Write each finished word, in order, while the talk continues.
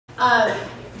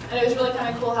And it was really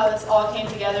kind of cool how this all came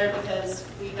together because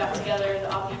we got together the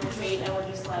AVADIM retreat and we're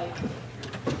just like,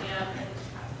 yeah,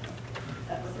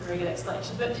 that was a very good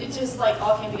explanation, but it just like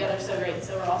all came together so great,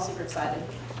 so we're all super excited.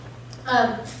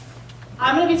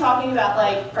 I'm going to be talking about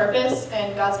like purpose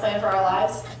and God's plan for our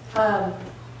lives.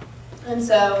 And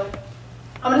so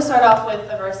I'm going to start off with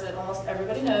a verse that almost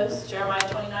everybody knows, Jeremiah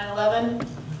 29:11. If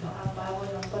you don't have a Bible,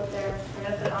 you want to flip there. We're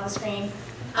going to put it on the screen.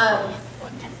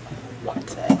 What?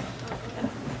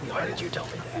 Why did you tell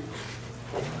me that?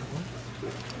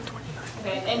 29.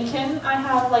 Okay, and can I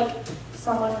have like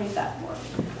someone read that for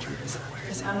me? Where is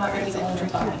it? I'm not going to be the only one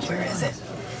talking. Where is it?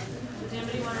 Does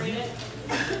anybody want to read it?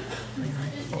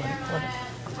 Jeremiah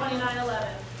 29:11.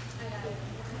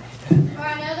 For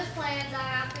I know the plans I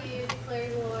have for you,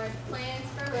 declares the Lord, plans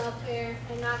for welfare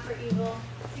and not for evil,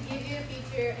 to give you a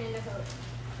future and a hope.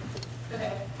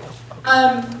 Okay.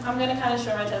 I'm going to kind of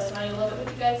share my testimony a little bit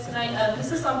with you guys tonight.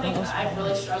 This is something that I've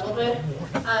really struggled with.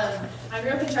 I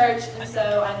grew up in church, and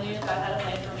so I knew God had a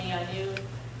plan for me. I knew,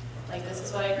 like, this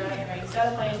is what I grew up hearing. He's got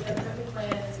a plan, he's got a perfect plan,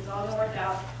 this is all going to work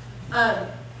out.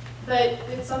 But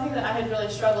it's something that I had really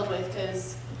struggled with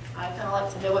because I kind of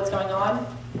like to know what's going on.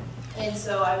 And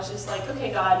so I was just like,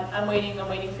 okay, God, I'm waiting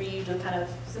for you to kind of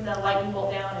send that lightning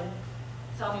bolt down and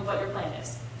tell me what your plan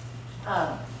is.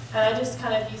 And I just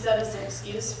kind of used that as an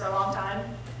excuse for a long time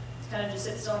to kind of just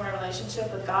sit still in my relationship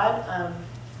with God.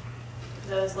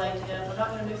 Because I was like, you know, if I'm not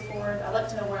going to move forward, I like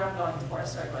to know where I'm going before I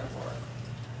start going forward.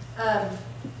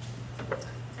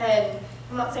 And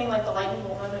I'm not saying like the lightning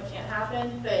bolt moment can't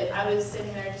happen, but I was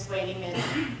sitting there just waiting and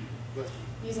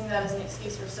using that as an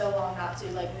excuse for so long not to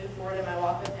like move forward in my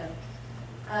walk with Him.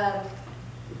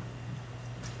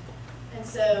 And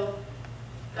so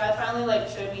God finally like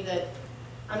showed me that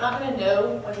I'm not going to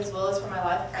know what His will is for my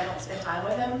life if I don't spend time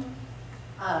with Him.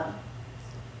 I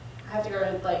have to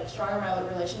grow like stronger in my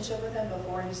relationship with Him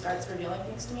before He starts revealing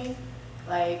things to me.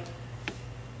 Like,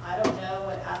 I don't know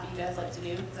what half of you guys like to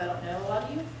do because I don't know a lot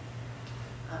of you.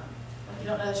 You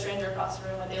don't know the stranger across the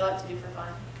room, what they like to do for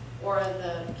fun, or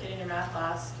the kid in your math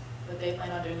class, what they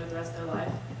plan on doing with the rest of their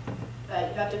life. But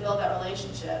you have to build that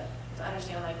relationship to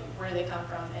understand like where they come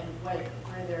from and where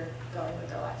they're going with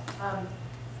their life.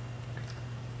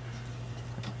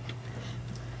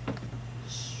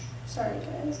 Sorry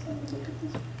guys, let me look at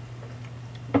this.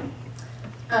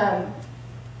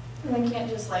 And we can't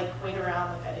just like wait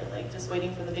around like I did, like just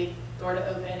waiting for the big door to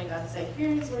open and God to say,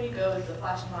 here's where you go with the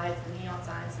flashing lights, the neon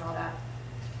signs and all that.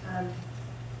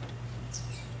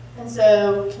 And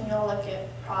so can y'all look at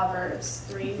Proverbs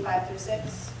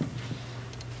 3:5-6?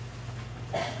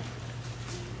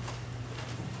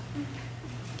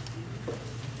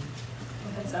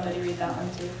 Can somebody read that one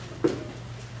too?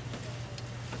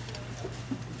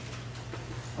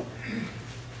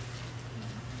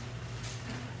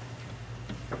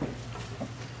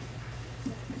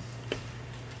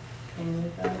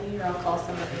 Anybody? Or I'll call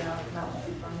somebody out. That won't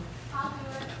be fun. I'll do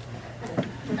it.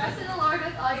 Trust in the Lord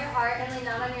with all your heart and lean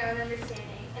not on your own understanding.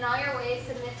 In all your ways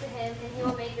submit to Him, and He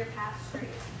will make your path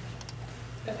straight.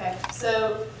 Okay,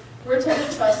 so we're told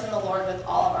to trust in the Lord with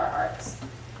all of our hearts.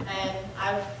 And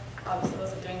I obviously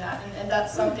wasn't doing that. And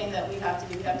that's something that we have to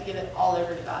do. We have to give it all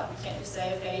over to God. We can't just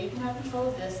say, okay, you can have control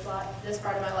of this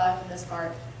part of my life and this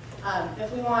part.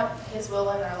 If we want His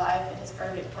will in our life and His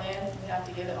perfect plan, we have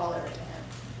to give it all over to Him.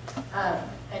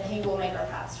 And He will make our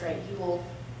path straight. He will,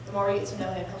 the more we get to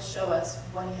know Him, He'll show us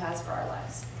what He has for our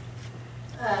lives.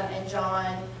 In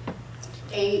John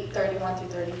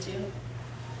 8:31-32.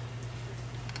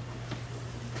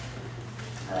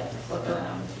 I like to flip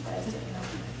around if you guys didn't know.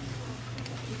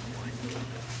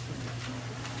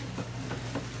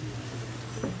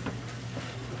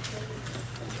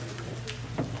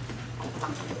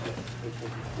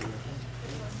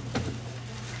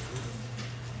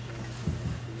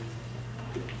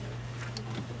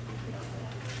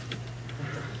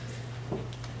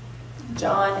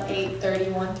 John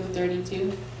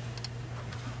 8:31-32.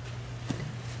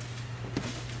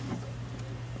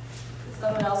 Does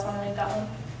someone else want to read that one?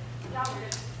 Yeah, we're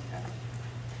good.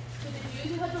 To the Jews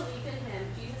who had believed in Him,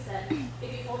 Jesus said, if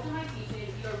you hold to my teaching,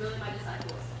 you are really my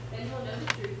disciples. Then you will know the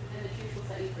truth, and the truth will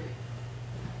set you free.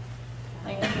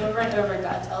 Like over and over,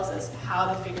 God tells us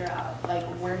how to figure out like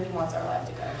where He wants our life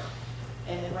to go.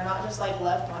 And we're not just like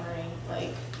left wondering, like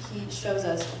He shows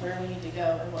us where we need to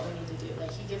go and what we need to do.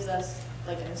 Like He gives us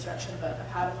like an instruction book of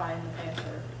how to find the plan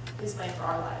for His plan for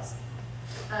our lives.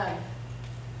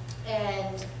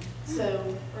 And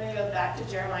so we're going to go back to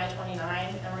Jeremiah 29,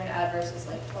 and we're going to add verses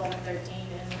like 12 and 13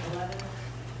 and 11.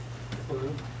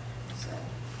 So,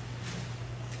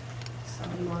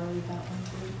 somebody want to read that one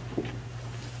too?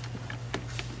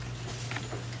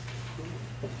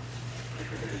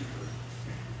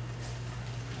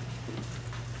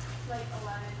 Like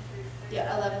 11 through 13.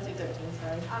 Yeah, 11 through 13,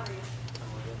 sorry. I'll read.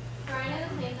 For I know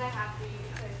the plans I have for you,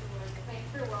 declares the Lord, plans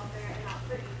for welfare and not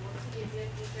for evil, to give you a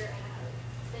future and a hope.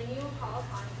 Then you will call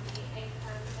upon me and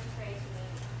come and pray to me,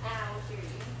 and I will hear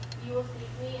you. You will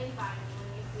seek me and find me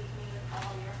when you seek me with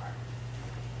all your heart.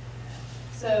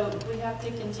 So we have to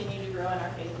continue to grow in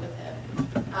our faith with Him,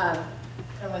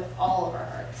 and with all of our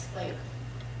hearts. Like,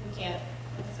 we can't,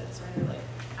 like I said, surrender like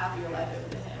half of your life over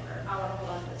to Him, or I want to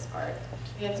hold on to this part.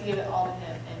 We have to give it all to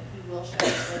Him, and He will show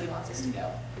us where He wants us to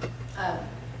go.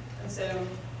 And so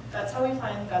that's how we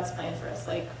find God's plan for us.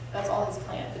 Like, that's all His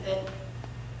plan. But then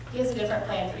He has a different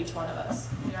plan for each one of us.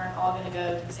 We aren't all going to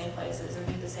go to the same places and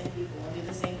meet the same people and do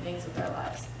the same things with our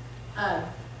lives.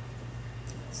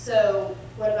 So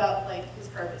what about like His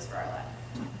purpose for our life?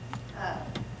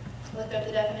 Looked up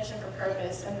the definition for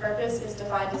purpose, and purpose is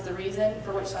defined as the reason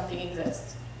for which something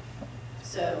exists.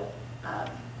 So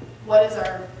what is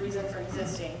our reason for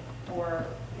existing, or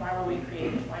why were we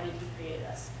created? Why did He create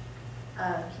us?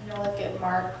 Can you look at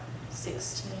Mark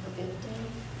 16:15?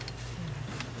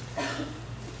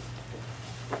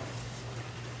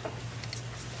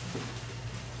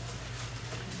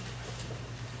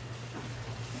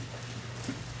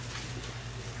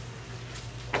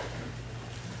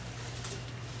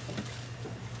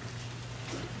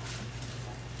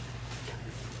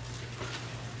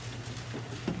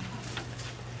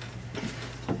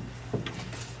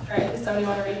 All right, does somebody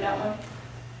want to read that one?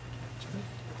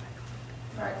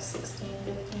 Mark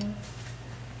 16:15.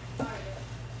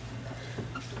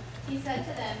 He said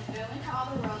to them, go into all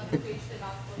the world and preach the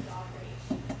gospel to all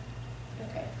creation.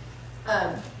 Okay.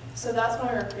 So that's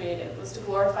why we were created, was to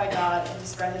glorify God and to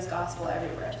spread His gospel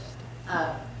everywhere.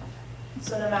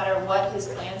 So no matter what His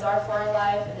plans are for our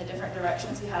life and the different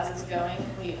directions He has us going,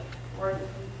 we're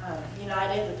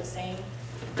united with the same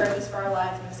purpose for our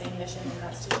life and the same mission, and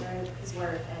that's to share His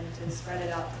word and to spread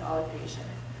it out to all of creation.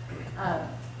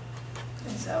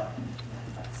 And so,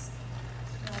 that's,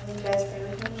 will you guys pray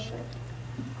with me real quick?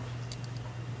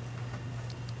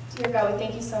 Dear God, we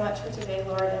thank You so much for today,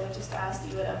 Lord, and we just ask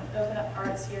that You would open up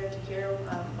hearts here to hear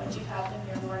what You've happened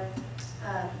here, Lord.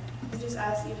 We just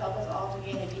ask that You help us all to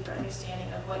gain a deeper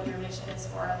understanding of what Your mission is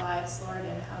for our lives, Lord,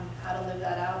 and how to live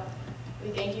that out. We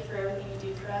thank You for everything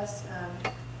You do for us,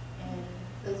 and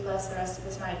please bless the rest of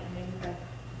this night. In your name we pray.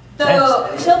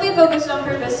 So, she'll be focused on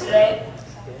purpose today.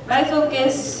 My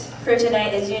focus for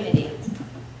tonight is unity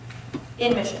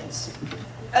in missions.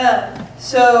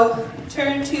 So,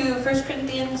 turn to 1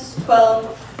 Corinthians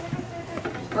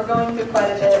 12. We're going through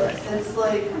quite a bit. It's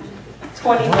like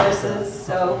 20 verses,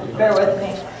 so bear with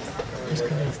me.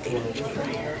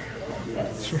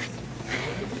 Yes.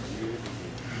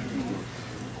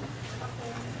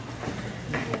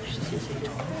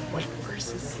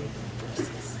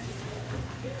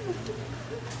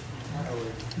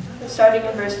 Starting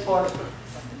in verse 4.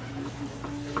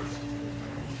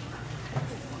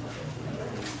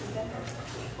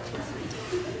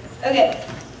 Okay,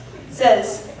 it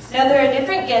says, now there are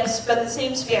different gifts, but the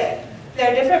same Spirit.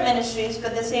 There are different ministries,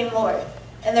 but the same Lord.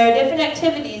 And there are different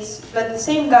activities, but the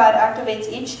same God activates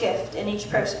each gift in each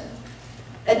person.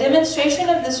 A demonstration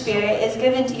of the Spirit is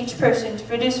given to each person to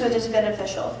produce what is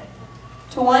beneficial.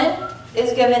 To one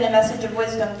is given a message of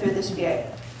wisdom through the Spirit.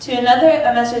 To another,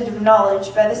 a message of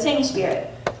knowledge by the same Spirit.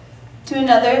 To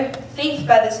another, faith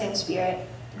by the same Spirit.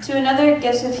 To another,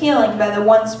 gifts of healing by the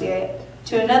one Spirit.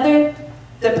 To another,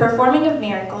 the performing of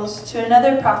miracles. To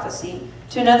another, prophecy.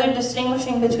 To another,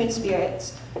 distinguishing between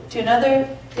spirits. To another,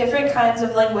 different kinds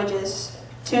of languages.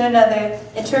 To another,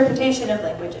 interpretation of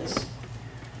languages.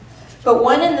 But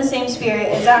one and the same Spirit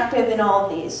is active in all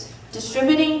of these,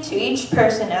 distributing to each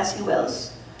person as He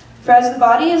wills. For as the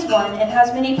body is one and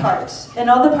has many parts, and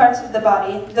all the parts of the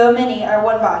body, though many, are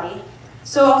one body,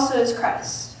 so also is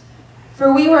Christ.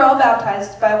 For we were all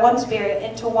baptized by one Spirit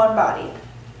into one body,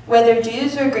 whether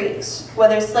Jews or Greeks,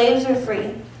 whether slaves or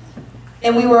free,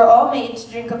 and we were all made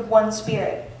to drink of one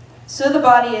Spirit. So the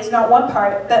body is not one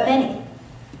part, but many.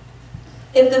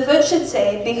 If the foot should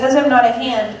say, because I'm not a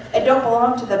hand, I don't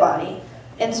belong to the body,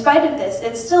 in spite of this,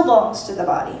 it still belongs to the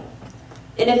body.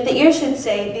 And if the ear should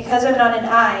say, because I'm not an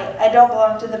eye, I don't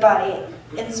belong to the body,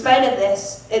 in spite of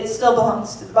this, it still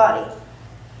belongs to the body.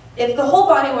 If the whole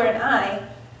body were an eye,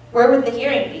 where would the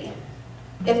hearing be?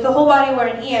 If the whole body were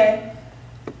an ear,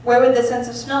 where would the sense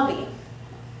of smell be?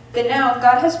 But now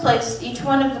God has placed each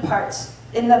one of the parts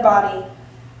in the body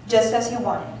just as He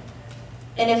wanted.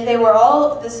 And if they were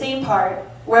all the same part,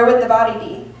 where would the body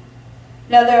be?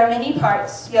 Now there are many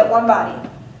parts, yet one body.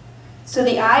 So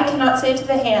the eye cannot say to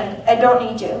the hand, I don't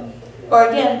need you, Or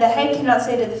again, the head cannot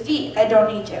say to the feet, I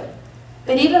don't need you.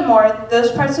 But even more,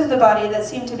 those parts of the body that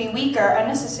seem to be weaker are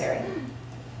necessary.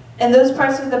 And those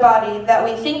parts of the body that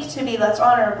we think to be less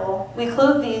honorable, we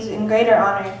clothe these in greater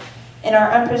honor, and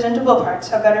our unpresentable parts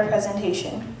have better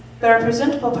presentation. But our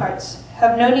presentable parts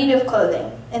have no need of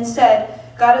clothing. Instead,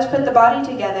 God has put the body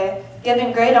together,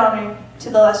 giving great honor to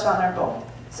the less honorable,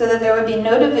 so that there would be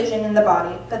no division in the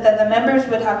body, but that the members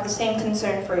would have the same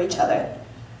concern for each other.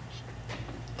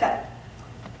 Okay,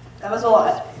 that was a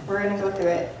lot. We're going to go through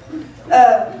it.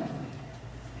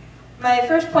 My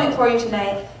first point for you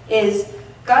tonight is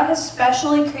God has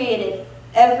specially created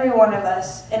every one of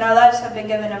us, and our lives have been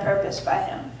given a purpose by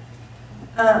Him.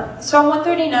 Psalm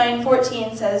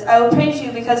 139:14 says, I will praise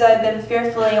you because I have been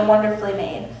fearfully and wonderfully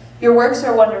made. Your works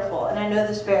are wonderful, and I know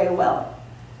this very well.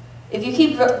 If you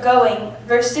keep going,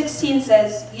 verse 16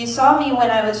 says, you saw me when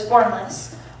I was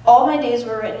formless. All my days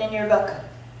were written in your book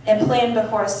and planned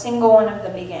before a single one of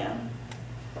them began.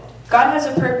 God has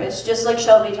a purpose, just like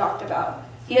Shelby talked about.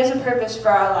 He has a purpose for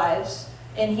our lives,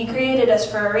 and He created us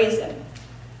for a reason.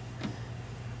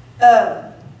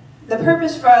 The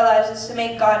purpose for our lives is to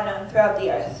make God known throughout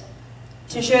the earth,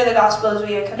 to share the gospel as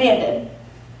we are commanded.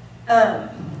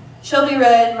 Shelby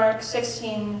read Mark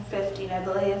 16:15, I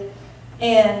believe,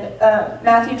 and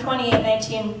Matthew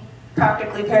 28:19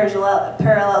 practically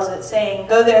parallels it, saying,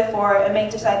 Go therefore and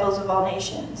make disciples of all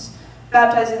nations,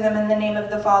 baptizing them in the name of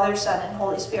the Father, Son, and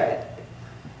Holy Spirit.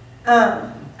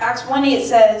 Acts 1:8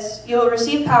 says, You will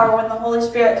receive power when the Holy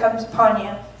Spirit comes upon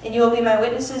you, and you will be my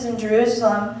witnesses in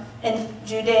Jerusalem, and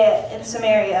Judea, and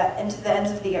Samaria, and to the ends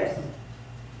of the earth.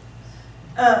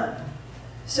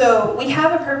 So we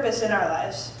have a purpose in our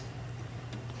lives.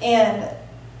 And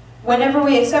whenever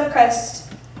we accept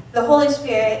Christ, the Holy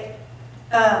Spirit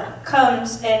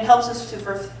comes and helps us to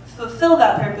fulfill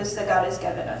that purpose that God has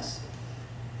given us.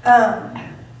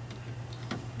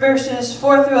 Verses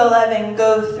 4 through 11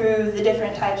 go through the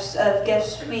different types of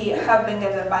gifts we have been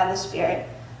given by the Spirit.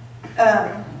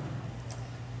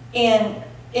 And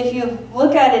if you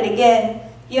look at it again,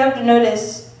 you have to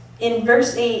notice in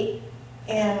verse 8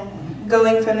 and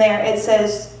going from there, it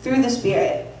says, through the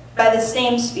Spirit, by the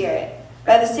same Spirit,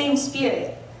 by the same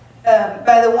Spirit,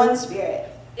 by the one Spirit.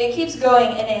 It keeps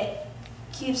going, and it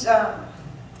keeps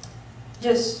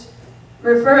just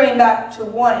referring back to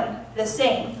one, the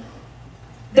same.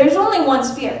 There's only one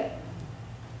Spirit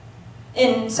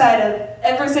inside of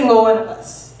every single one of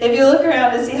us. If you look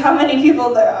around to see how many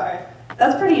people there are,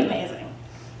 that's pretty amazing.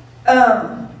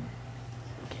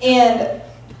 And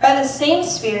by the same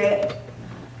Spirit,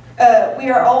 we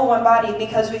are all one body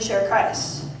because we share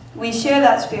Christ. We share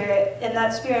that Spirit, and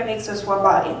that Spirit makes us one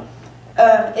body.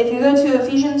 If you go to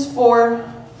Ephesians 4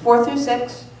 through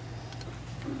 6,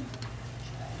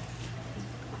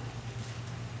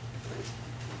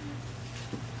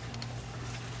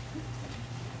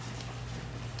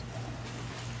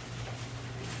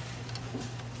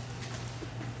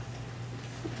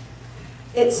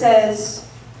 it says,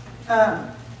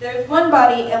 there's one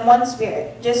body and one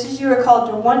Spirit, just as you were called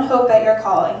to one hope at your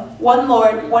calling, one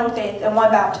Lord, one faith, and one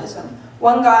baptism,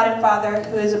 one God and Father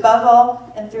who is above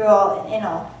all and through all and in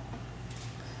all.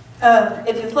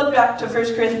 If you flip back to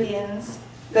 1 Corinthians,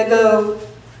 they go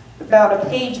about a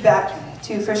page back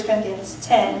to 1 Corinthians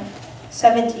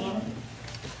 10:17.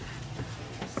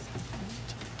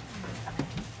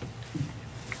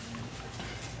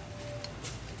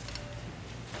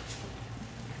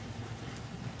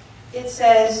 It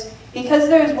says, because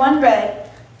there is one bread,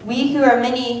 we who are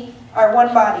many are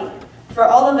one body, for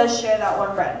all of us share that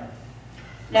one bread.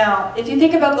 Now, if you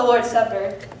think about the Lord's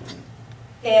Supper,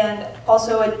 and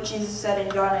also what Jesus said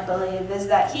in John, I believe, is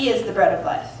that He is the bread of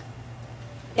life.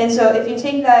 And so if you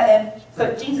take that and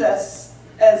put Jesus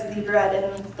as the bread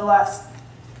in the last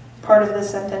part of this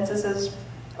sentence, it says,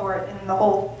 or in the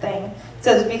whole thing, it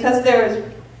says, because there is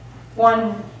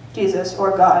one Jesus,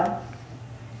 or God,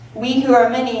 we who are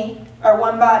many are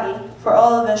one body, for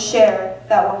all of us share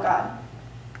that one God.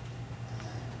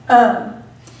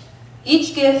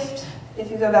 Each gift, if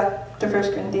you go back to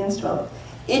 1 Corinthians 12,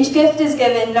 each gift is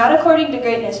given not according to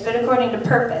greatness, but according to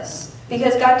purpose,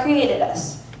 because God created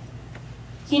us.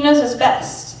 He knows us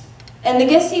best. And the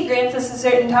gifts He grants us at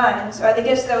certain times are the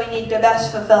gifts that we need to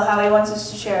best fulfill how He wants us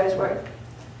to share His word.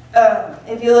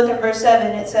 If you look at verse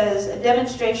 7, it says, a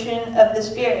demonstration of the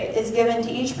Spirit is given to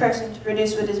each person to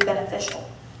produce what is beneficial.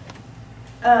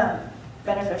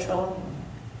 Beneficial,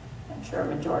 I'm sure a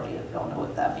majority of you don't know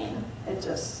what that means.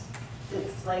 It's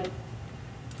like,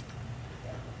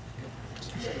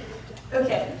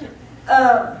 okay.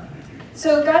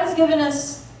 So God has given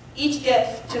us each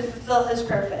gift to fulfill His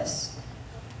purpose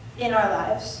in our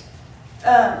lives.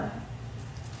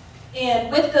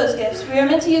 And with those gifts, we are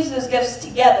meant to use those gifts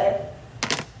together,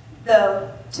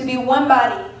 though, to be one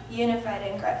body, unified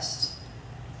in Christ.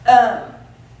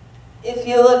 If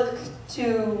you look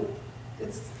to,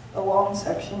 it's a long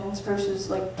section, it's verses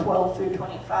like 12 through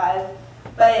 25,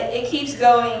 but it keeps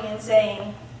going and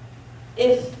saying,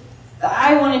 if the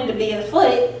eye wanted to be a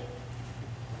foot,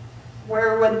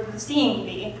 where would the seeing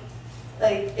be?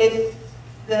 Like, if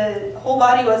the whole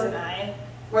body was an eye,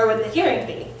 where would the hearing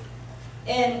be?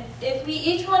 And if we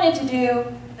each wanted to do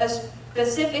a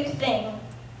specific thing,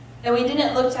 and we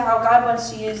didn't look to how God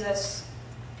wants to use us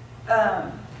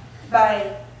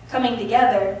by coming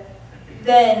together,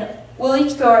 then we'll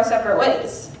each go our separate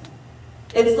ways.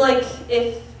 It's like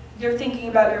if you're thinking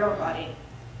about your own body.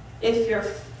 If your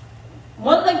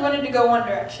one leg wanted to go one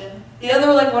direction, the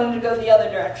other leg wanted to go the other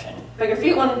direction, but your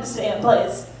feet wanted to stay in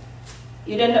place,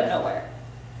 you'd end up nowhere.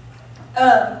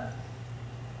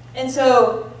 And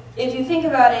so, if you think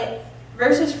about it,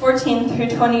 verses 14 through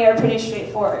 20 are pretty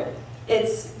straightforward.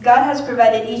 It's God has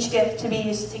provided each gift to be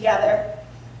used together.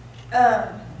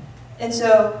 And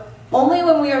so, only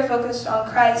when we are focused on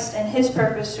Christ and His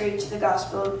purpose to reach the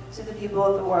gospel to the people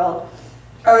of the world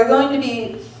are we going to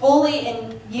be fully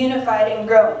and unified and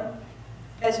growing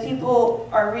as people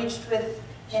are reached with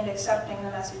and accepting the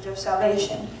message of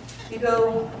salvation. If you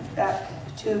go back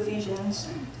to Ephesians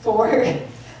 4,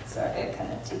 sorry, I'm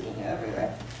kind of taking you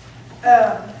everywhere.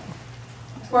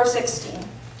 4:16.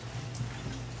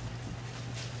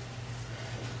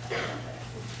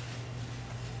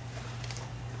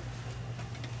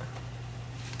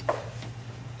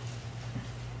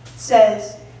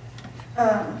 Says,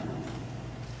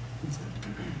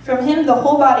 from Him the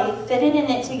whole body, fitted and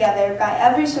knit together by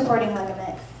every supporting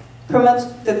ligament, promotes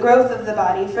the growth of the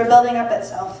body for building up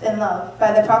itself in love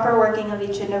by the proper working of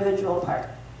each individual part.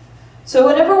 So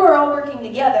whenever we're all working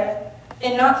together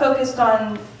and not focused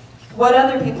on what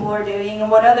other people are doing and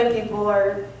what other people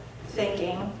are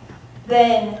thinking,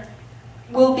 then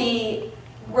we'll be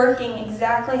working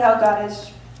exactly how God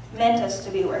has meant us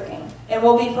to be working. And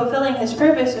we'll be fulfilling His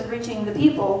purpose of reaching the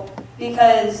people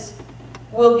because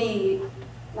we'll be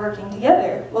working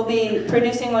together. We'll be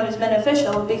producing what is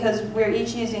beneficial because we're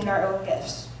each using our own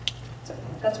gifts. So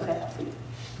that's what I have for you.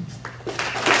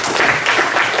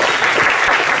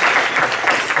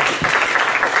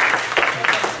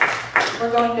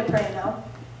 We're going to pray now.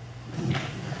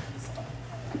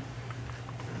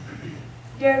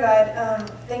 Dear God,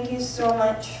 thank you so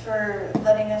much for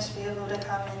letting us be able to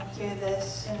come and hear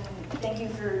this, and thank you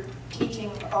for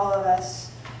teaching all of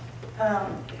us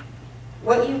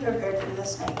what you prepared for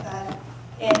this night, God.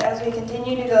 And as we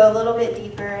continue to go a little bit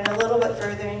deeper and a little bit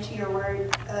further into your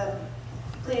word,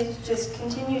 please just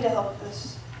continue to help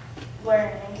us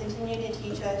learn and continue to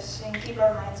teach us and keep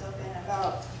our minds open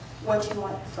about what you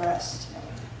want for us tonight.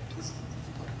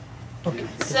 Okay.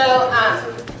 So,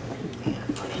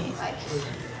 like,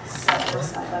 set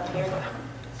this up here.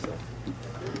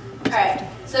 Alright,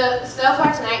 so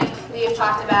far tonight, we have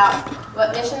talked about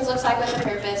what missions looks like with a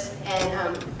purpose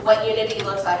and what unity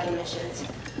looks like in missions.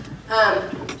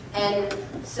 And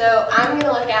so I'm going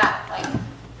to look at,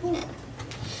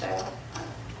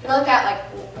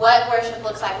 what worship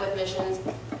looks like with missions,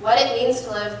 what it means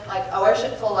to live, like, a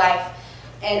worshipful life.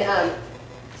 And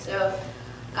to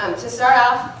start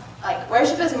off, like,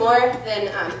 worship is more than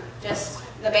just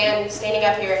the band standing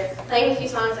up here, playing a few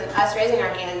songs and us raising our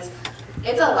hands.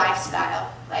 It's a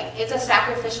lifestyle. Like, it's a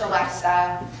sacrificial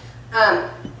lifestyle.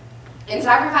 And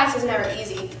sacrifice is never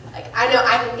easy. Like, I know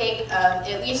I can think of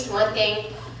at least one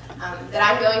thing that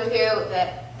I'm going through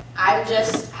that I'm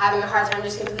just having a hard time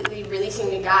just completely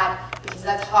releasing to God, because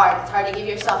that's hard. It's hard to give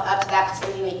yourself up to that to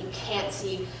something that you can't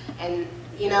see. And,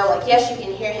 you know, like, yes, you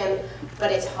can hear Him,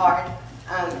 but it's hard.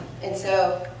 And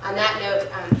so, on that note,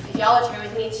 if y'all would turn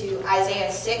with me to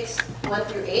Isaiah 6, 1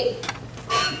 through 8.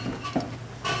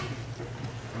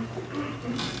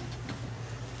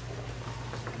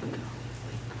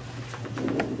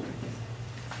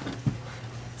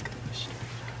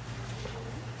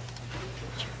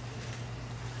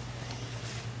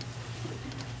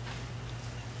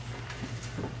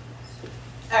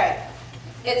 Alright,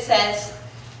 it says,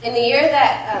 in the year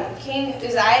that King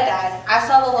Uzziah died, I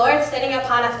saw the Lord sitting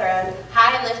upon a throne,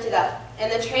 high and lifted up, and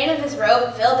the train of His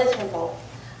robe filled the temple.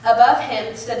 Above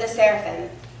Him stood the seraphim.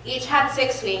 Each had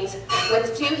 6 wings.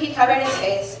 With 2 He covered His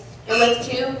face, and with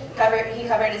 2 He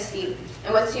covered His feet,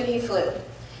 and with 2 He flew.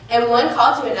 And one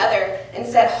called to another and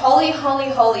said, Holy, holy,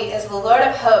 holy is the Lord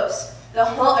of hosts. The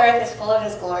whole earth is full of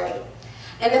His glory.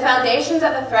 And the foundations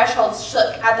of the thresholds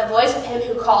shook at the voice of Him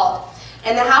who called,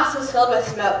 and the house was filled with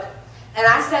smoke. And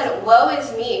I said, Woe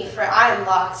is me, for I am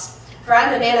lost. For I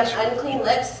am a man of unclean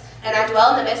lips, and I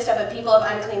dwell in the midst of a people of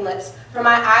unclean lips, for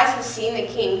my eyes have seen the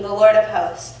King, the Lord of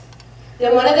hosts.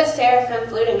 Then one of the seraphim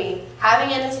flew to me,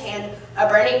 having in his hand a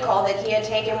burning coal that he had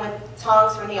taken with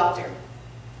tongs from the altar.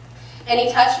 And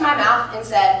he touched my mouth and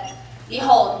said,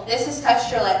 Behold, this has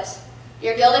touched your lips.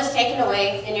 Your guilt is taken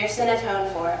away, and your sin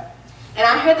atoned for. And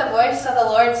I heard the voice of the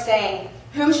Lord saying,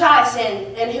 Whom shall I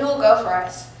send, and who will go for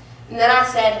us? And then I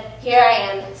said, Here I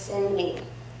am, send me.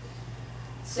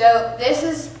 So this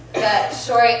is the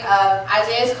story of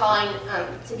Isaiah's calling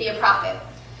to be a prophet.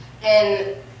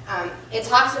 And it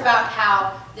talks about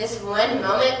how this one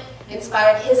moment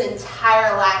inspired his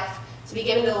entire life to be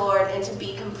given to the Lord and to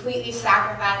be completely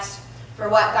sacrificed for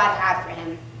what God had for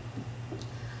him.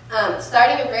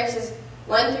 Starting in verses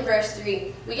 1 through verse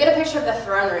 3, we get a picture of the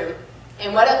throne room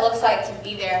and what it looks like to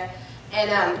be there.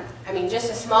 And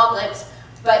just a small glimpse,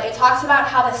 but it talks about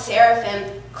how the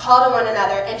seraphim call to one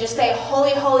another and just say,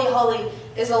 Holy, holy, holy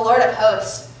is the Lord of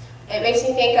hosts. It makes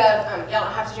me think of, y'all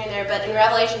don't have to turn there, but in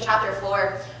Revelation chapter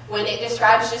 4, when it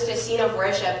describes just a scene of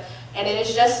worship, and it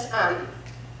is just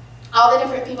all the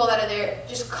different people that are there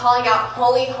just calling out,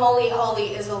 Holy, holy,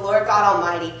 holy is the Lord God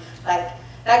Almighty. Like,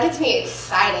 that gets me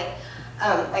excited.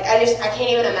 I can't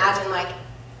even imagine,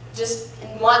 just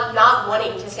not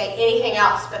wanting to say anything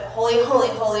else, but holy, holy,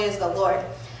 holy is the Lord.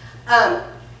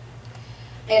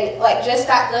 Just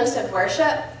that glimpse of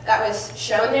worship that was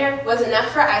shown there was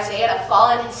enough for Isaiah to fall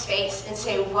on his face and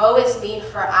say, Woe is me,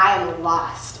 for I am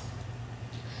lost.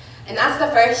 And that's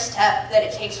the first step that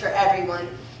it takes for everyone,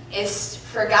 is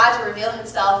for God to reveal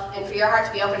himself and for your heart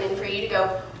to be open and for you to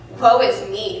go, Woe is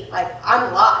me,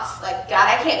 I'm lost. God,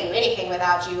 I can't do anything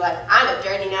without you. I'm a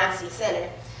dirty, nasty sinner.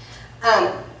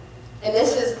 And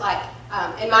this is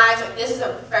in my eyes, this is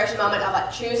the first moment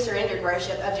of true surrendered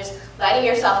worship, of just letting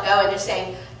yourself go and just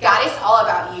saying, God, it's all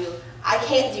about you. I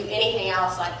can't do anything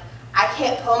else. I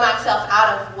can't pull myself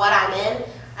out of what I'm in.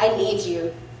 I need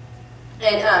you.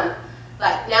 And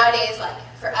nowadays,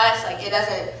 for us, it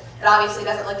obviously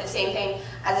doesn't look the same thing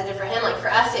as it did for him. For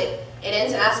us, it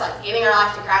ends in us giving our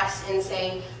life to Christ and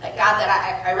saying, God,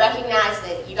 that I recognize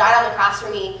that you died on the cross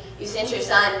for me. You sent your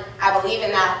son. I believe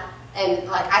in that. And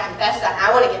I confess that, and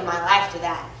I want to give my life to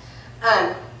that.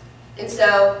 And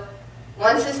so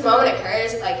once this moment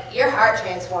occurs, your heart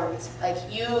transforms.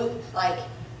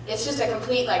 It's just a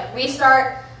complete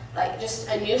restart, just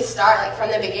a new start,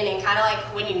 from the beginning. Kind of like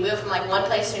when you move from one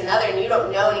place to another and you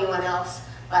don't know anyone else.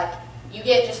 You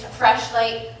get just a fresh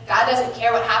slate. God doesn't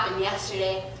care what happened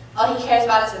yesterday. All he cares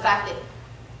about is the fact that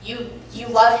you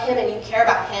love him and you care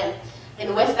about him.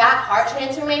 And with that heart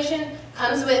transformation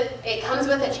comes with a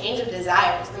change of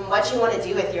desires and what you want to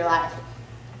do with your life.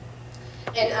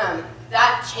 And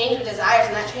that change of desires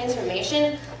and that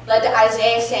transformation led to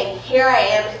Isaiah saying, Here I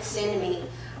am, send me.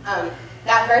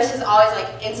 That verse has always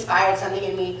inspired something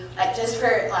in me, just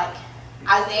for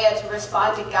Isaiah to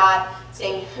respond to God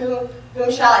saying,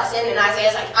 Whom shall I send? And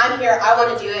Isaiah's I'm here, I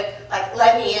want to do it,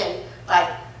 let me in.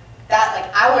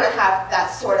 I want to have that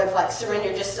sort of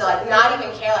surrender, just to not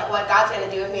even care what God's going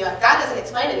to do with me. God doesn't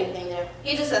explain anything there.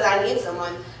 He just says, I need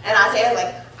someone. And Isaiah's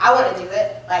I want to do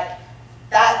it.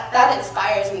 That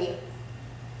inspires me.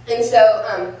 And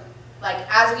so,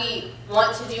 as we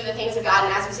want to do the things of God,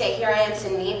 and as we say, Here I am,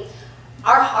 send me,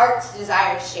 our heart's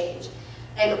desires change.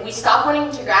 And we stop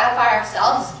wanting to gratify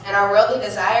ourselves and our worldly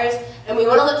desires, and we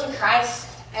want to look to Christ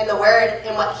and the Word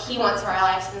and what he wants for our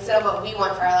lives instead of what we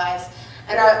want for our lives.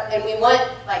 And we want,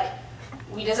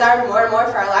 we desire more and more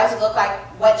for our lives to look like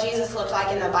what Jesus looked like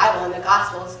in the Bible and the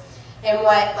Gospels, and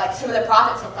what some of the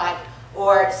prophets looked like,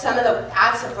 or some of the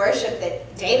acts of worship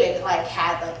that David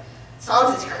had.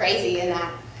 Psalms is crazy in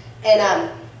that.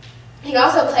 And he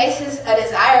also places a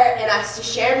desire in us to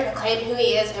share and proclaim who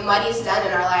he is and what he's done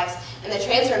in our lives and the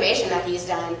transformation that he's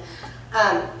done.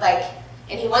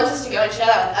 And he wants us to go and share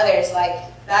that with others.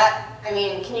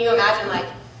 Can you imagine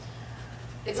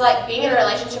it's like being in a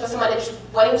relationship with someone and just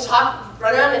wanting to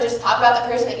run around and just talk about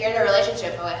the person that you're in a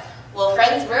relationship with. Well,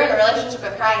 friends, we're in a relationship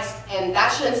with Christ, and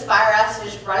that should inspire us to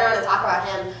just run around and talk about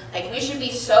him. We should be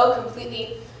so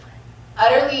completely,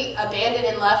 utterly abandoned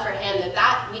in love for him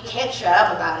that we can't shut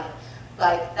up about it.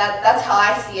 That's how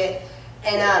I see it.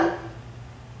 And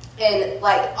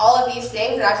all of these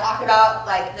things that I talk about,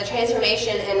 the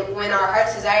transformation and when our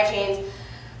heart's desire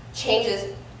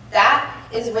changes, that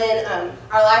is when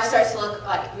our life starts to look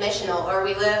missional, or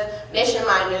we live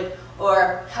mission-minded,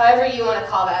 or however you want to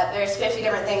call that. There's 50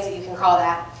 different things that you can call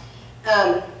that.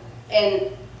 That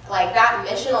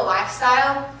missional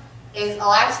lifestyle is a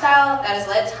lifestyle that is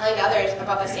led telling others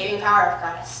about the saving power of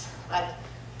Christ.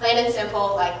 Plain and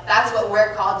simple, that's what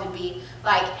we're called to be.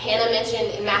 Hannah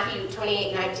mentioned in Matthew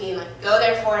 28:19, go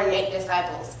therefore and make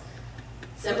disciples.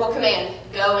 Simple command,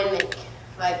 go and make.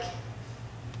 Like,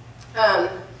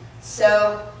 and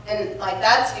like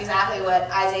that's exactly what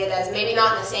Isaiah does. Maybe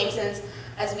not in the same sense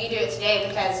as we do it today,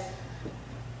 because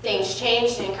things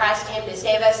changed and Christ came to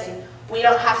save us, and we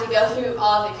don't have to go through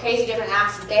all of the crazy different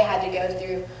acts that they had to go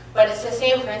through. But it's the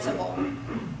same principle.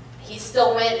 He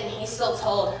still went and he still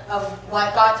told of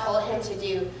what God told him to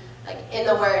do, like in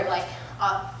the Word, like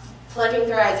flipping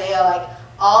through Isaiah, like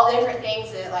all the different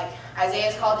things that like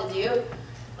Isaiah's called to do,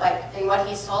 like and what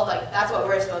he's told, like that's what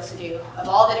we're supposed to do. Of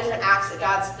all the different acts that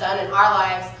God's done in our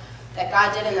lives, that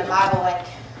God did in the Bible, like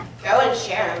go and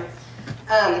share them.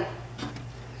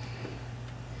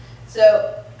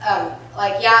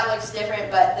 Like yeah, it looks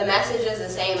different, but the message is the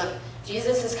same. Like,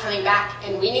 Jesus is coming back,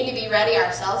 and we need to be ready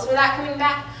ourselves for that coming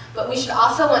back, but we should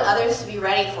also want others to be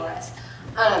ready for us.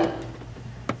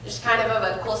 Just kind of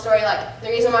a cool story, like the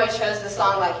reason why we chose the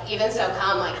song, like Even So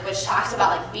Come, like which talks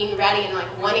about like being ready and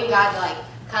like wanting God to like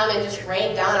come and just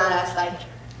rain down on us. Like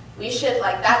we should,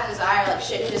 like that desire like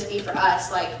shouldn't just be for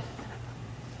us. Like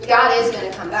God is going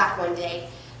to come back one day,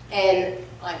 and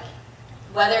like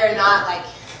whether or not, like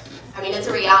I mean, it's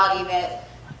a reality that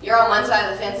you're on one side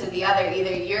of the fence or the other.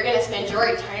 Either you're going to spend your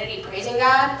eternity praising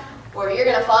God, or you're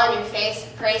going to fall on your face,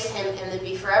 praise Him, and then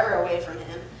be forever away from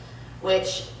Him,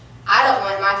 which I don't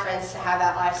want my friends to have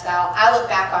that lifestyle. I look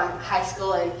back on high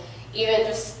school and even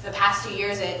just the past 2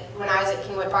 years when I was at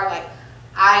Kingwood Park, like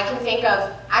I could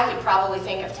probably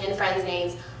think of 10 friends'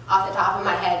 names off the top of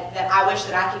my head that I wish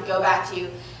that I could go back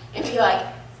to and be like,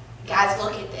 guys,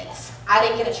 look at this. I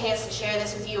didn't get a chance to share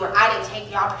this with you, or I didn't take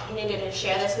the opportunity to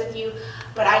share this with you,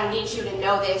 but I need you to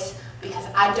know this because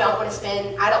I don't want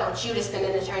you to spend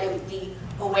an eternity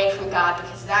away from God,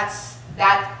 because that's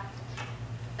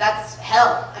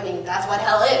hell. I mean, that's what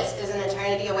hell is an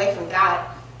eternity away from God.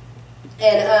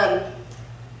 And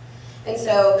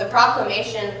so the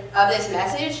proclamation of this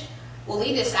message will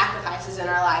lead to sacrifices in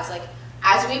our lives. Like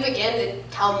as we begin to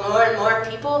tell more and more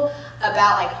people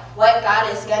about like what God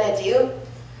is going to do,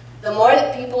 the more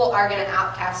that people are going to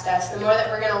outcast us, the more that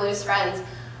we're going to lose friends.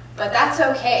 But that's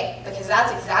okay, because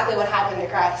that's exactly what happened to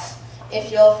Christ.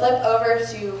 If you'll flip over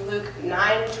to Luke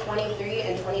 9:23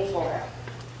 and 24.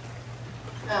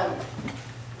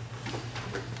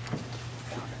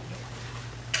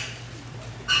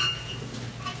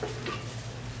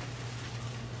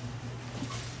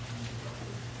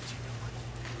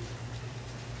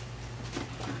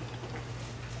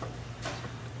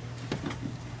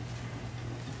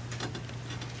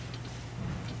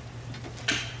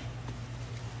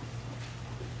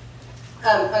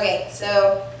 Okay,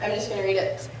 so I'm just going to read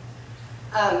it.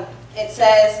 It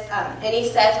says, and he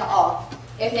said to all,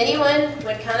 if anyone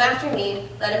would come after me,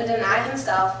 let him deny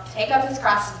himself, take up his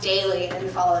cross daily, and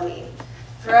follow me.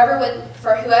 For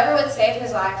whoever would save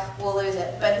his life will lose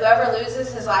it, but whoever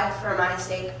loses his life for my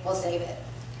sake will save it.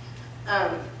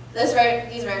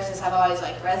 These verses have always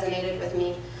like resonated with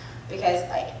me, because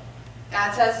like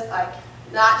God says like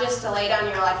not just to lay down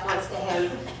your life once to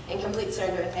Him in complete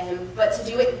surrender to Him, but to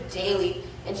do it daily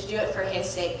and to do it for His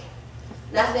sake.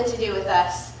 Nothing to do with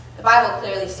us. The Bible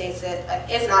clearly states that like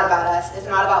it's not about us. It's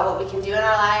not about what we can do in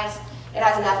our lives. It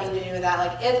has nothing to do with that.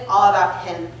 Like it's all about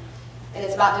Him, and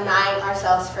it's about denying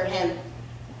ourselves for Him.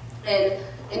 And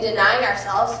in denying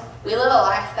ourselves, we live a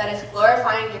life that is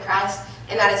glorifying to Christ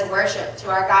and that is worship to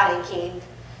our God and King.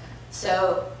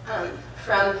 So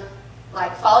from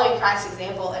like following Christ's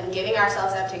example and giving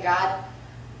ourselves up to God,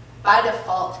 by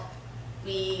default,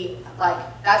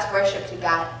 that's worship to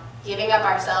God. Giving up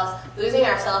ourselves, losing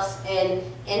ourselves in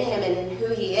Him and in who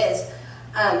He is.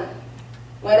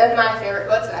 One of my favorite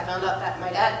quotes that I found out that my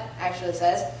dad actually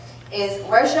says is,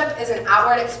 worship is an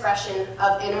outward expression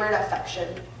of inward affection.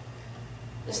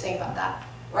 Just think about that.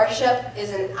 Worship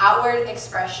is an outward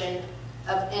expression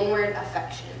of inward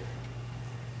affection.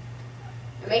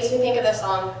 It makes me think of the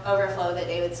song Overflow that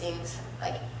David sings.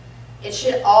 Like, it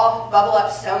should all bubble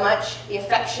up so much. The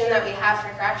affection that we have for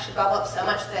Christ should bubble up so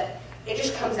much that it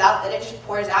just comes out, that it just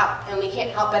pours out, and we can't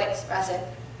help but express it.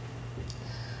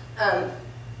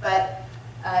 But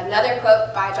another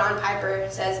quote by John Piper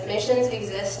says, missions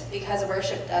exist because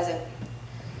worship doesn't.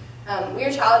 We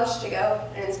are challenged to go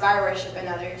and inspire worship in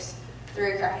others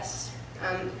through Christ.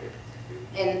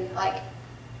 And like,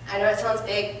 I know it sounds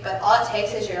big, but all it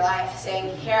takes is your life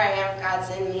saying, here I am, God,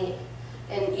 send me.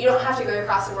 And you don't have to go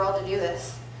across the world to do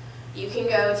this. You can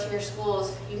go to your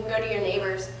schools, you can go to your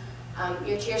neighbors,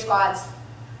 your cheer squads,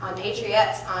 on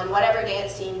Patriots, on whatever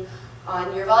dance team,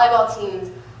 on your volleyball teams,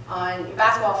 on your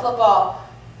basketball, football,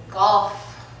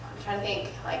 golf, I'm trying to think,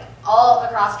 like all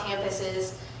across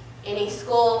campuses, any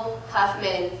school,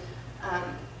 Huffman,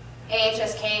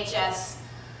 AHS, KHS,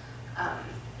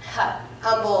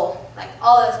 humble, like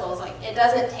all those goals. Like it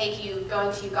doesn't take you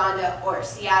going to Uganda or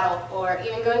Seattle or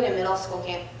even going to middle school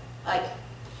camp. Like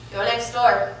go next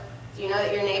door. Do you know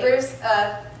that your neighbors?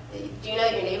 Do you know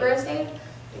that your neighbor is saved?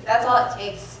 Like, that's all it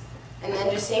takes. And then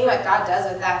just seeing what God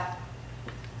does with that.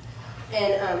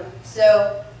 And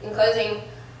so in closing,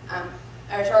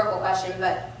 a rhetorical question,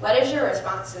 but what is your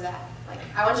response to that? Like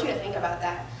I want you to think about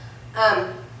that.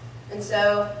 And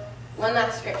so one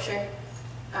last scripture.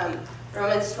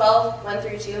 Romans 12, 1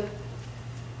 through 2.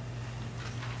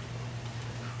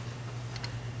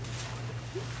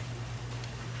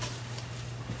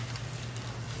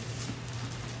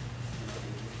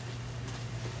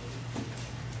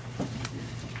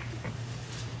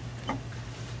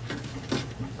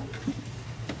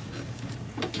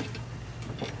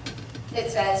 It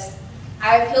says,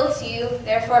 I appeal to you,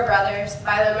 therefore, brothers,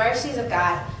 by the mercies of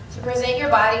God, to present your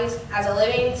bodies as a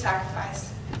living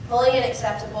sacrifice, holy and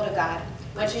acceptable to God,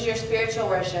 which is your spiritual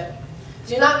worship.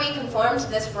 Do not be conformed to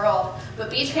this world, but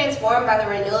be transformed by the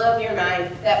renewal of your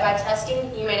mind, that by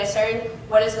testing you may discern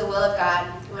what is the will of God,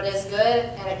 what is good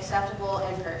and acceptable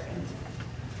and perfect.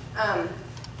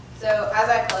 So as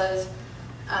I close,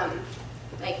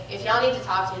 like if y'all need to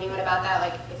talk to anyone about that,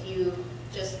 like if you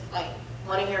just like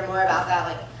want to hear more about that,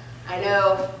 like I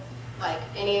know like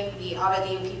any of the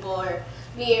AVADIM people or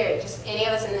me or just any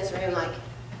of us in this room, like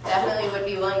definitely would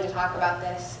be willing to talk about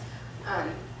this.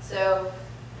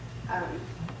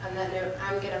 On that note,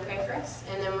 I'm going to pray for us,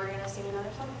 and then we're going to sing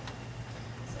another song.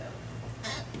 So,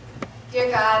 dear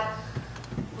God,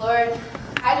 Lord,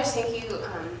 I just thank you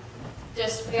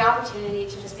just for the opportunity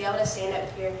to just be able to stand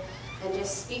up here and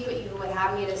just speak what you would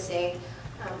have me to say.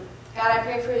 God, I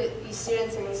pray for these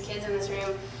students and these kids in this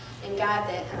room, and God,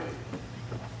 that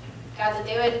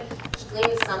they would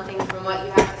glean something from what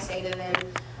you have to say to them.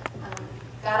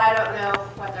 God, I don't know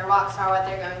what their walks are, what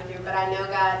they're going through, but I know,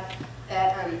 God,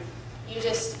 that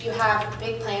you have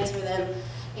big plans for them.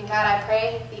 And God, I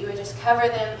pray that you would just cover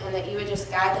them and that you would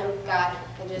just guide them, God,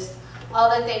 and just all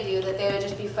that they do, that they would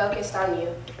just be focused on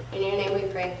you. In your name we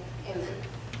pray. Amen.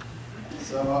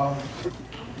 So,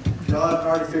 y'all have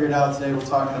already figured out today we're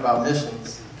talking about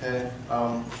missions, okay?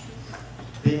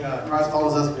 Being Christ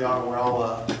follows us, we're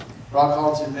all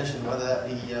called to mission, whether that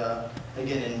be,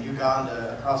 again, in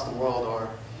Uganda, across the world, or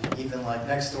even like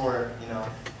next door, you know.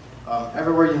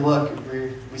 Everywhere you look,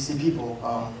 we see people.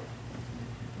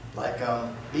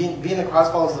 Being the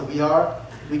Christ followers that we are,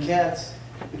 we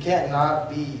can't not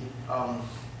be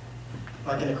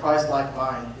like in a Christ-like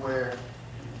mind where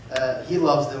He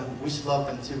loves them. We should love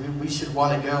them too. We should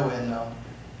want to go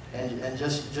and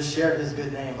just share His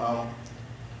good name.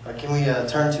 Can we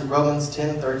turn to Romans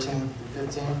 10, 13,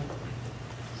 15?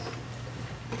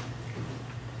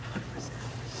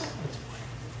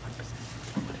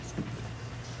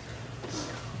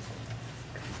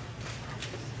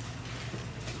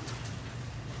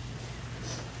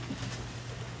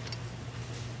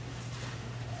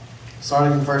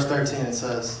 Starting in verse 13, it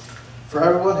says, For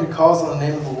everyone who calls on the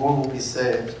name of the Lord will be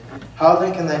saved. How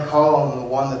then can they call on the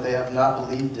one that they have not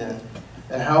believed in?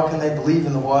 And how can they believe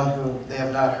in the one whom they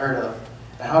have not heard of?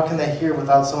 And how can they hear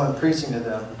without someone preaching to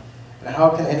them? And how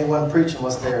can anyone preach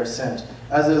unless they are sent?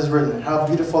 As it is written, how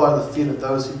beautiful are the feet of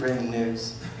those who bring the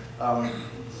news.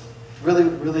 Really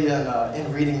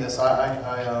in reading this,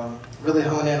 I really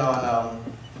hone in on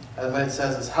what it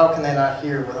says is, how can they not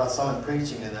hear without someone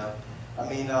preaching to them? I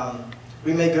mean,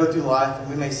 we may go through life and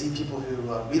we may see people who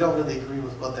we don't really agree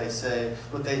with what they say,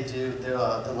 what they do, their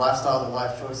lifestyle, their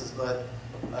life choices, but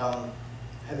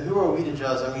who are we to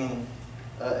judge? I mean,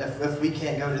 if we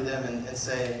can't go to them and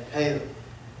say, hey,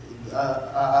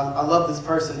 I love this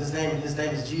person, his name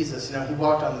is Jesus, you know, he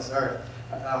walked on this earth.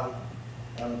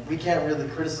 We can't really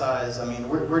criticize. I mean,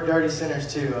 we're dirty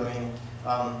sinners too. I mean,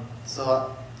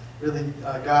 really,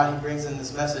 God, He brings in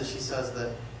this message. He says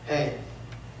that, hey,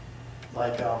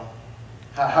 like,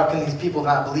 how can these people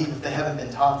not believe if they haven't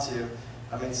been taught to?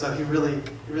 I mean, so he really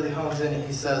hones in and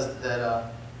he says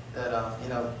that you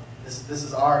know, this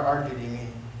is our duty. I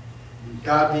mean,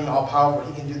 God being all powerful,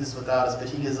 He can do this without us, but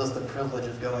He gives us the privilege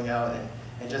of going out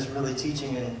and just really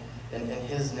teaching in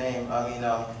His name. I mean,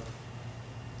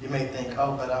 you may think,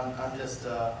 oh, but I'm just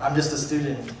a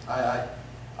student.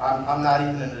 I'm not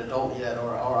even an adult yet,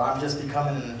 or I'm just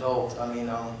becoming an adult. I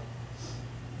mean,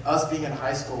 us being in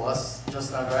high school, us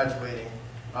just now graduating,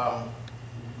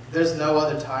 there's no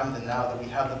other time than now that we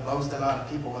have the most amount of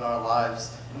people in our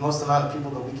lives, the most amount of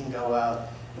people that we can go out,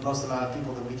 the most amount of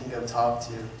people that we can go talk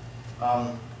to.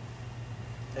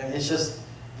 And it's just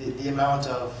the amount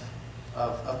of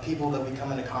people that we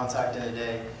come into contact in a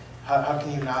day. How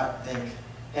can you not think,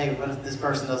 hey, what if this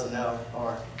person doesn't know?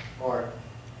 Or Or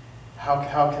how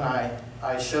can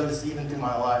I show this even through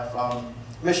my life?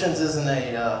 Missions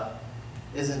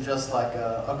isn't just like,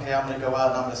 okay, I'm going to go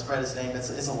out and I'm going to spread his name.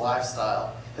 It's a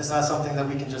lifestyle. It's not something that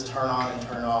we can just turn on and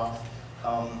turn off.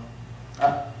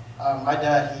 My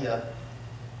dad,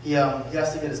 he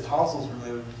has to get his tonsils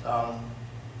removed,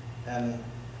 and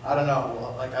I don't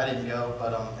know, like I didn't go,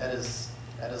 but at his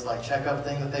like checkup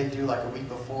thing that they do like a week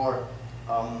before,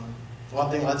 one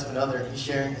thing led to another, and he's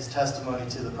sharing his testimony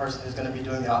to the person who's going to be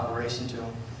doing the operation to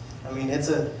him. I mean, it's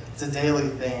a daily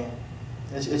thing.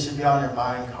 It should be on your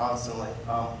mind constantly.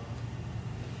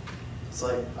 It's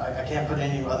like, I can't put it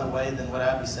any other way than what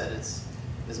Abby said.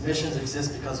 Missions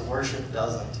exist because worship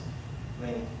doesn't. I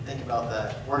mean, think about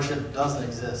that. Worship doesn't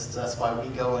exist. That's why we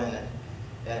go in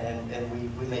and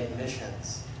we make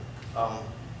missions. Let's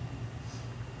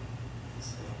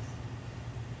see.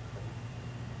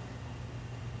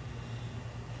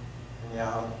 And yeah,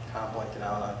 I'm kind of blanking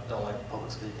out. I don't like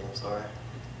public speaking, I'm sorry.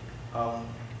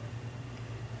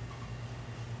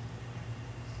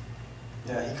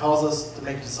 Yeah, he calls us to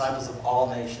make disciples of all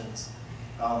nations.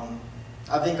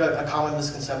 I think a common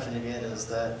misconception again is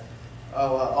that,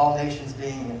 all nations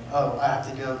being, I have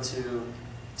to go to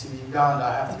Uganda,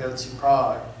 I have to go to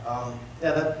Prague.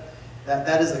 Yeah,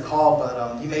 that is a call,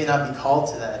 but you may not be called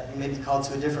to that. You may be called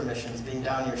to a different missions, being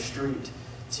down your street,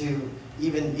 to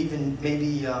even maybe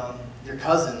your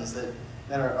cousins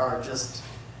that are just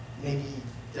maybe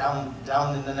down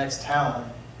in the next town.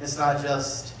 It's not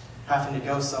just having to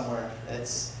go somewhere.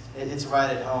 It's right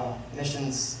at home.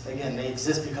 Missions, again, they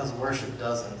exist because worship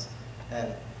doesn't.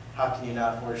 And how can you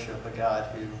not worship a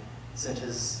God who sent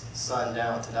his son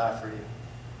down to die for you?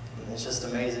 And it's just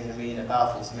amazing to me, and it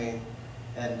baffles me.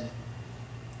 And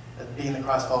being the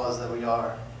Christ followers that we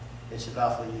are, it should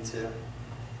baffle you too.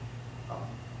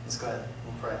 Let's go ahead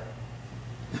and pray.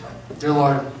 Dear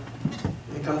Lord,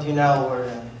 we come to you now, Lord,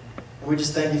 and we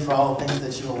just thank you for all the things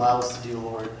that you allow us to do,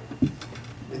 Lord.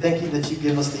 We thank you that you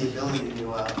give us the ability to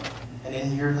go out, and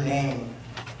in your name,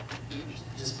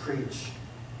 just preach.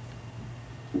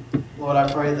 Lord,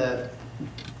 I pray that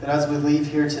as we leave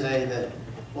here today, that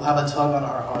we'll have a tug on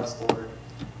our hearts, Lord.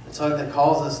 A tug that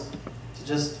calls us to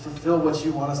just fulfill what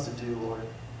you want us to do, Lord.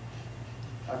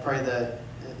 I pray that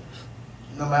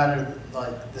no matter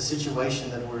like the situation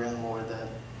that we're in, Lord, that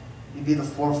you be the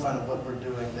forefront of what we're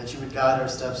doing, that you would guide our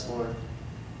steps, Lord.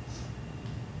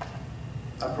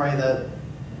 I pray that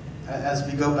as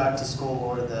we go back to school,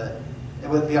 Lord, that it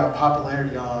wouldn't be our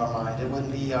popularity on our mind. It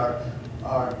wouldn't be our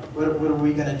what are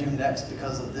we going to do next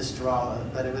because of this drama,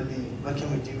 but it would be, what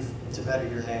can we do to better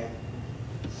your name?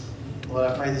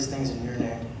 Lord, I pray these things in your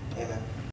name. Amen.